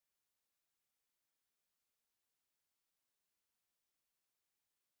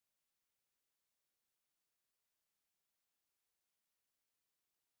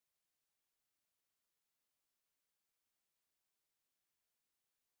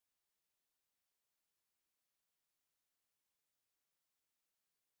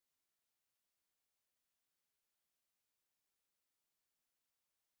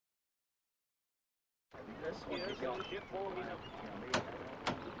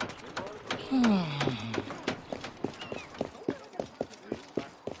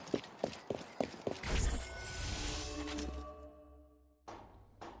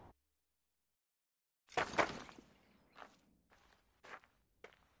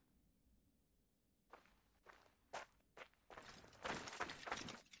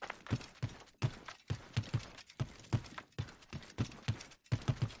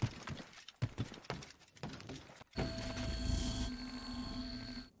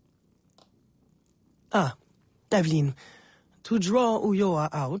Ah, Evelyn, to draw Ulloa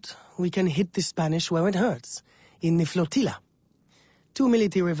out, we can hit the Spanish where it hurts, in the flotilla. 2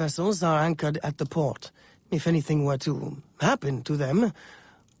 military vessels are anchored at the port. If anything were to happen to them,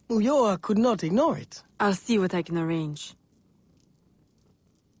 Ulloa could not ignore it. I'll see what I can arrange.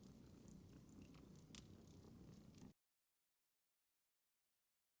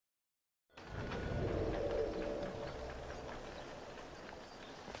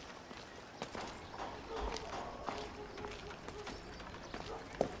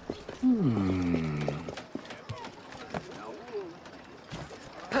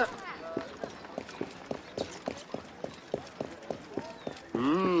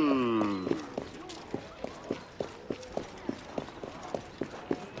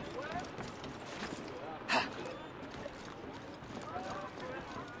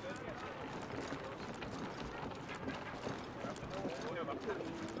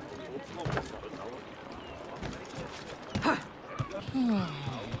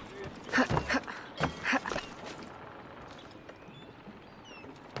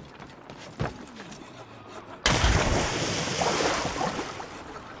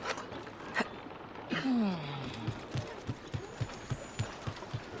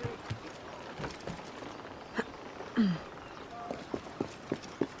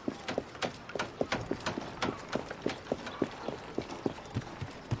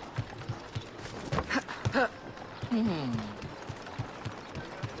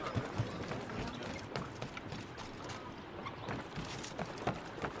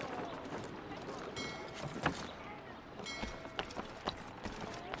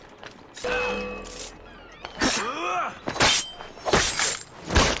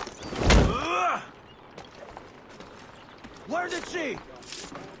 Where did she?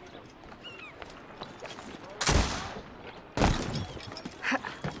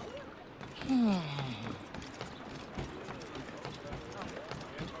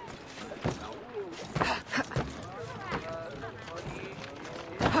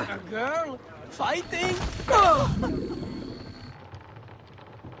 A girl? Fighting?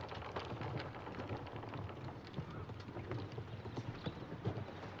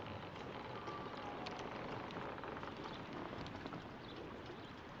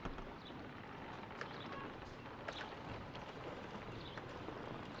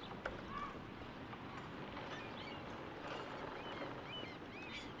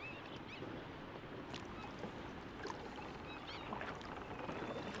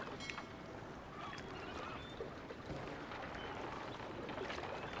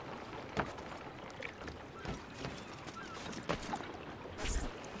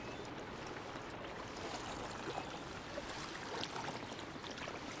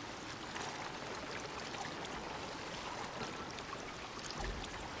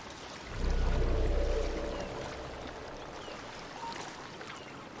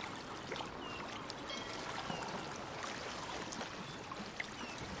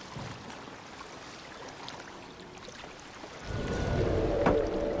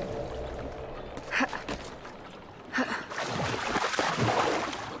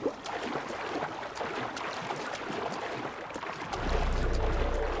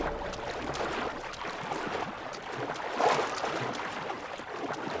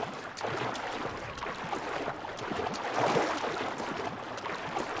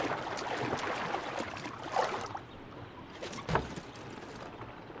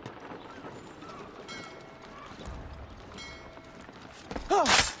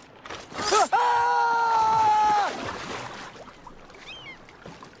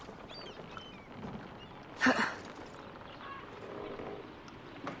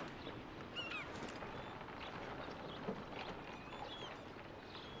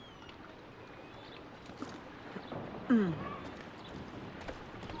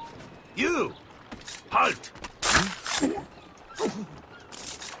 You! Halt!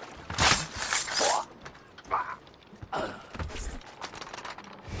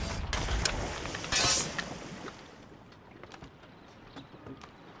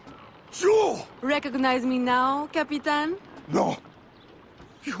 Recognize me now, Capitan? No.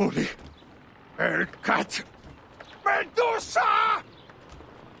 You only Cat! Medusa!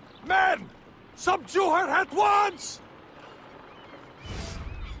 Men! Subdue her at once!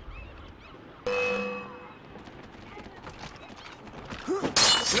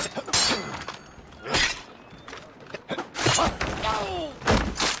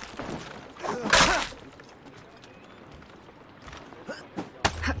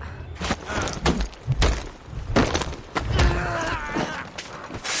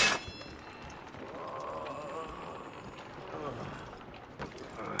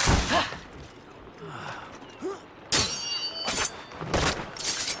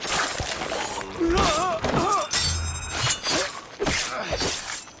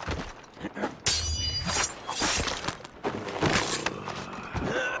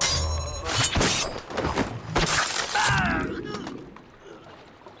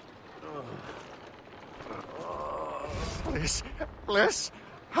 Please,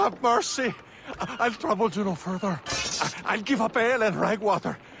 have mercy. I'll trouble you no further. I'll give up ale and rag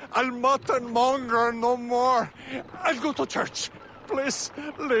water. I'll mutton monger no more. I'll go to church. Please,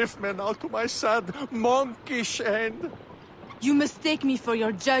 leave me now to my sad, monkish end. You mistake me for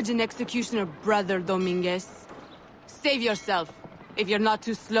your judge and executioner, Brother Dominguez. Save yourself, if you're not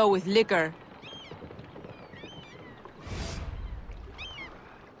too slow with liquor.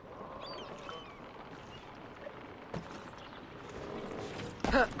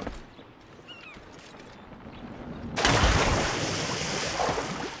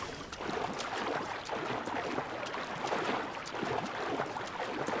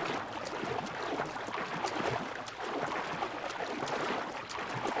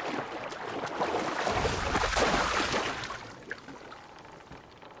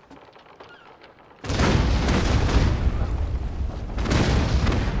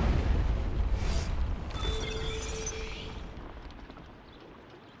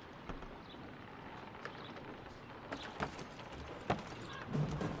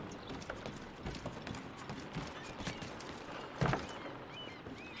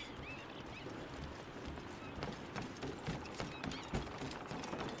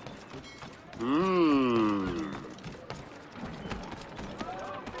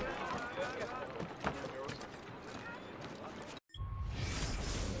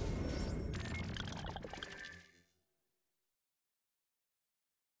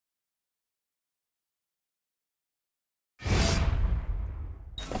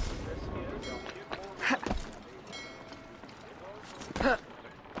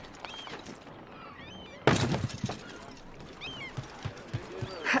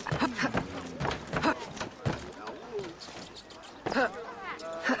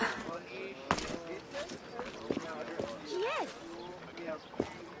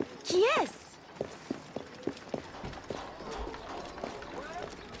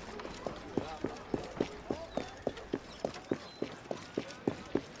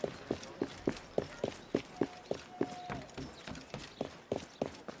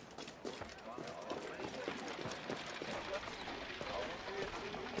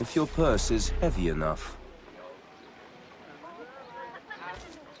 If your purse is heavy enough.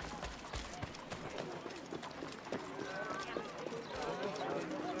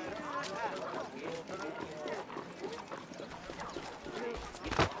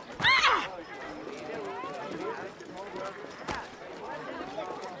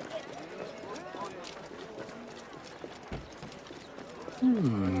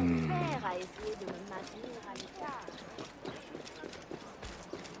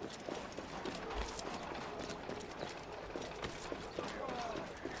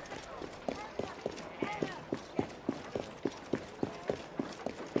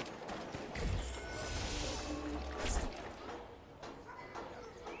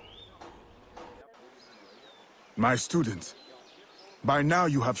 My student, by now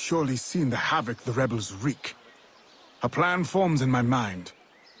you have surely seen the havoc the rebels wreak. A plan forms in my mind,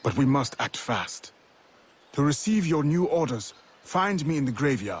 but we must act fast. To receive your new orders, find me in the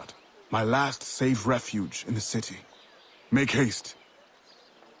graveyard, my last safe refuge in the city. Make haste.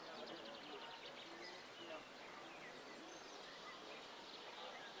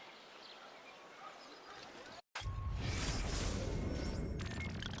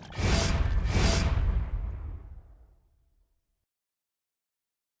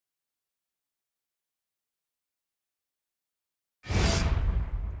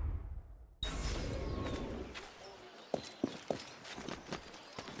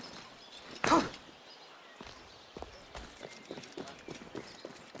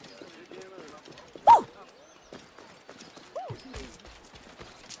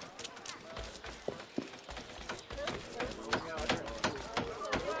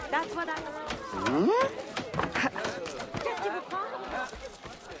 That's what I...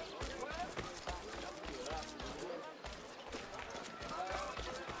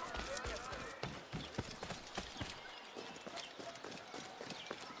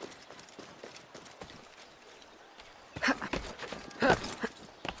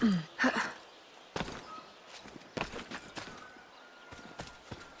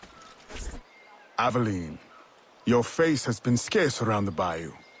 Aveline, your face has been scarce around the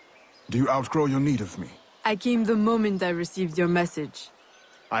bayou. Do you outgrow your need of me? I came the moment I received your message.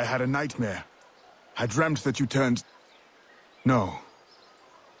 I had a nightmare. I dreamt that you turned... No.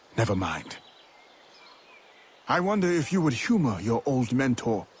 Never mind. I wonder if you would humor your old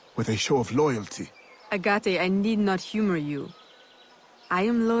mentor with a show of loyalty. Agate, I need not humor you. I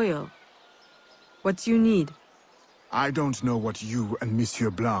am loyal. What do you need? I don't know what you and Monsieur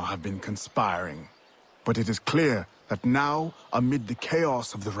Blanc have been conspiring, but it is clear that now, amid the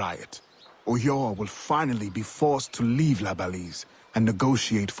chaos of the riot, Oyor will finally be forced to leave La Balise and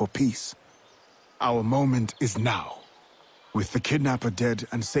negotiate for peace. Our moment is now. With the kidnapper dead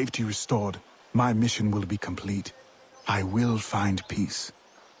and safety restored, my mission will be complete. I will find peace.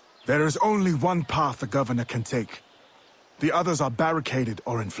 There is only one path the governor can take. The others are barricaded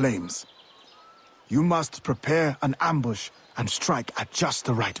or in flames. You must prepare an ambush and strike at just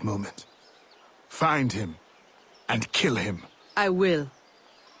the right moment. Find him and kill him. I will.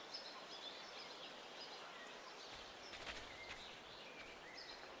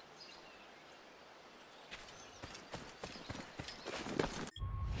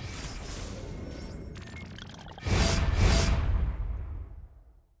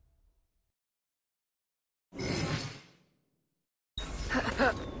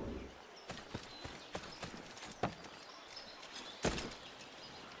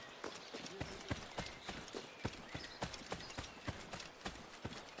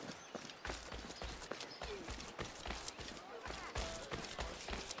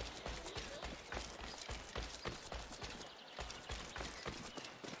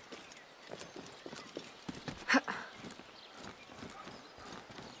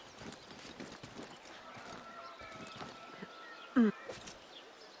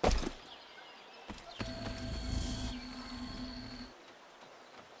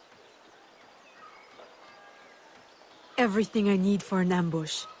 Everything I need for an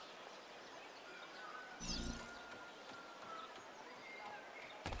ambush.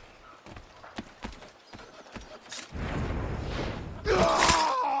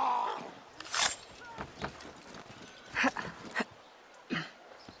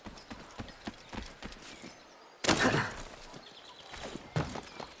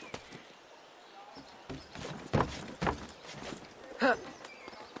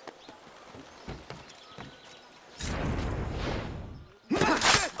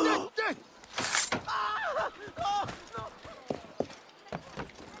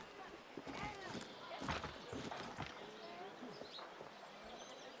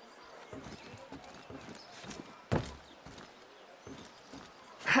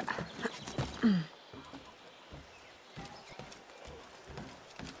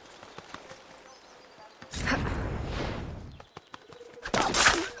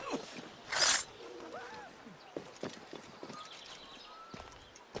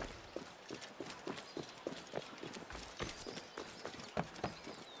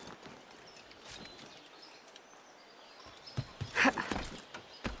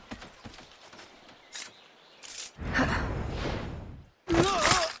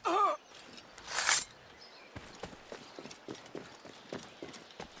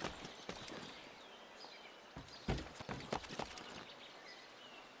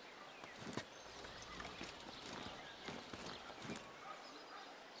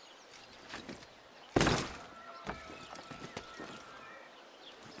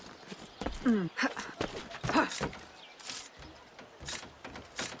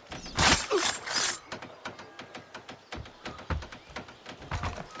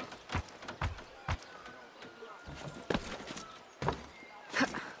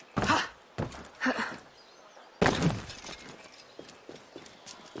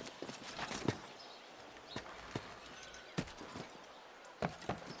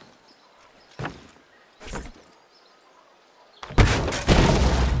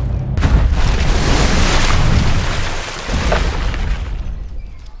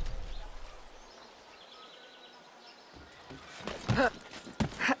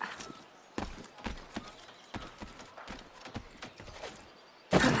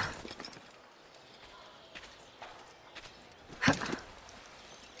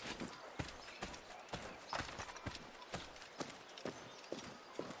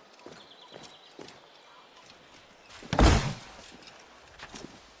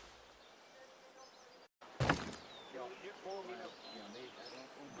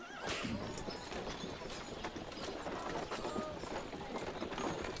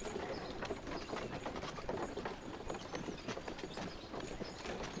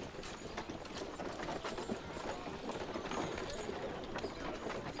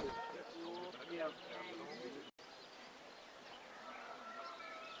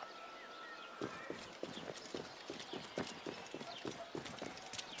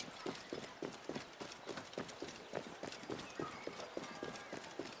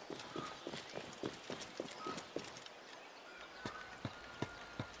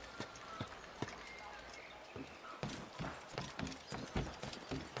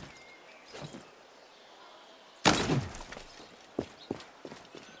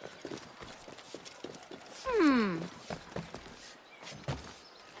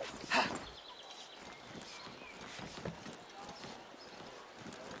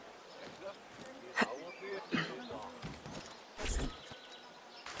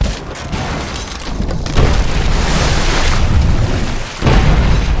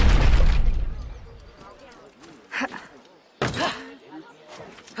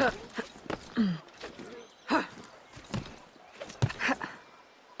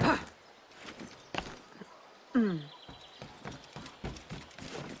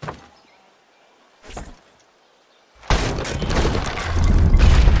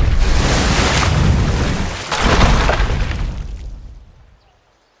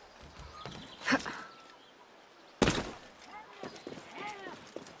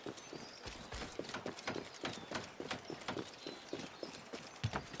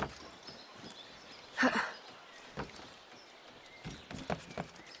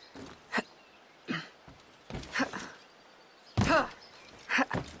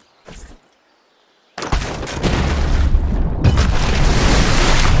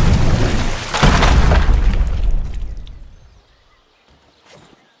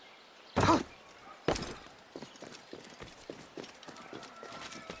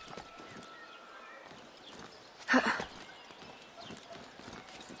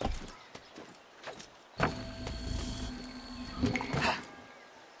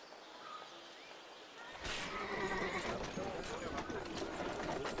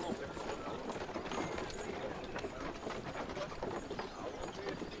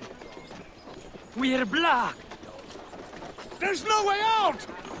 We're blocked! There's no way out!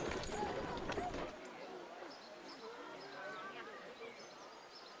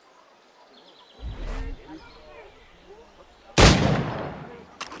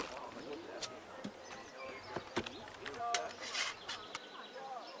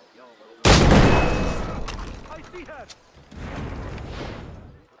 I see her!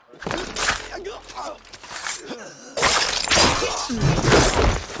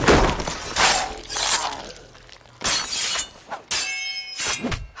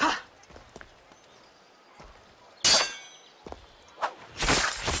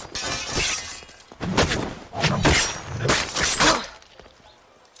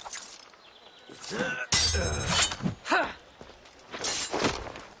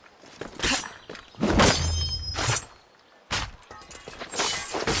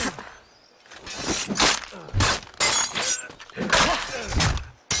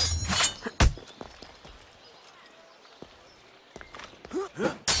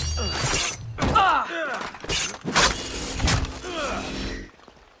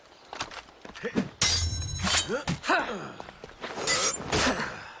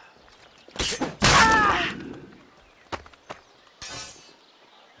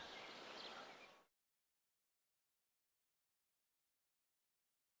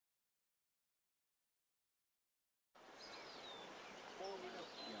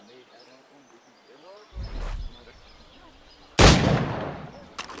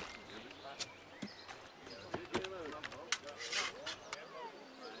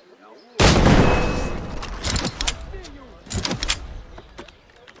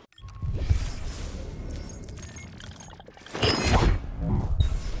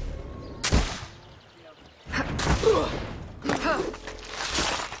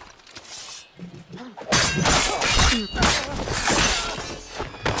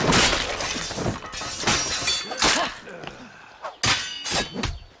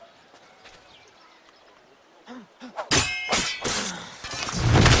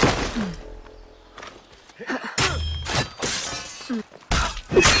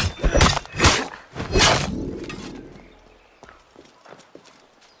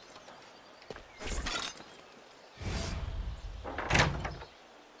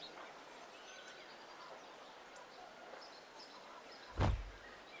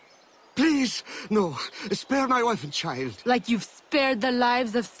 please, no. Spare my wife and child. Like you've spared the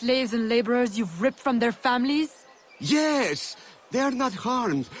lives of slaves and laborers you've ripped from their families? Yes! They are not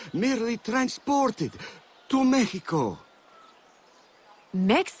harmed, merely transported to Mexico.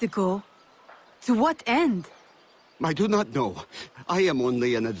 Mexico? To what end? I do not know. I am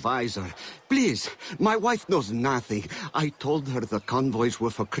only an advisor. Please, my wife knows nothing. I told her the convoys were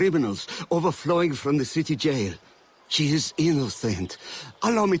for criminals overflowing from the city jail. She is innocent.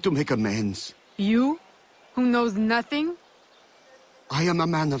 Allow me to make amends. You? Who knows nothing? I am a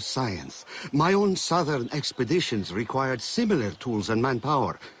man of science. My own southern expeditions required similar tools and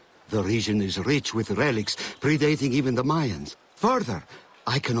manpower. The region is rich with relics predating even the Mayans. Further,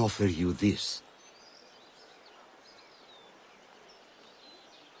 I can offer you this.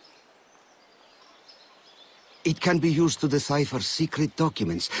 It can be used to decipher secret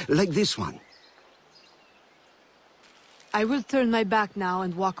documents, like this one. I will turn my back now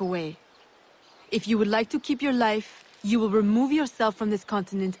and walk away. If you would like to keep your life, you will remove yourself from this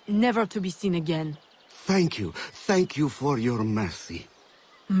continent, never to be seen again. Thank you. Thank you for your mercy.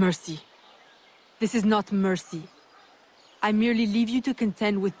 Mercy. This is not mercy. I merely leave you to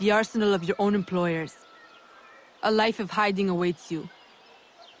contend with the arsenal of your own employers. A life of hiding awaits you.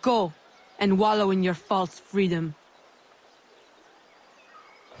 Go, and wallow in your false freedom.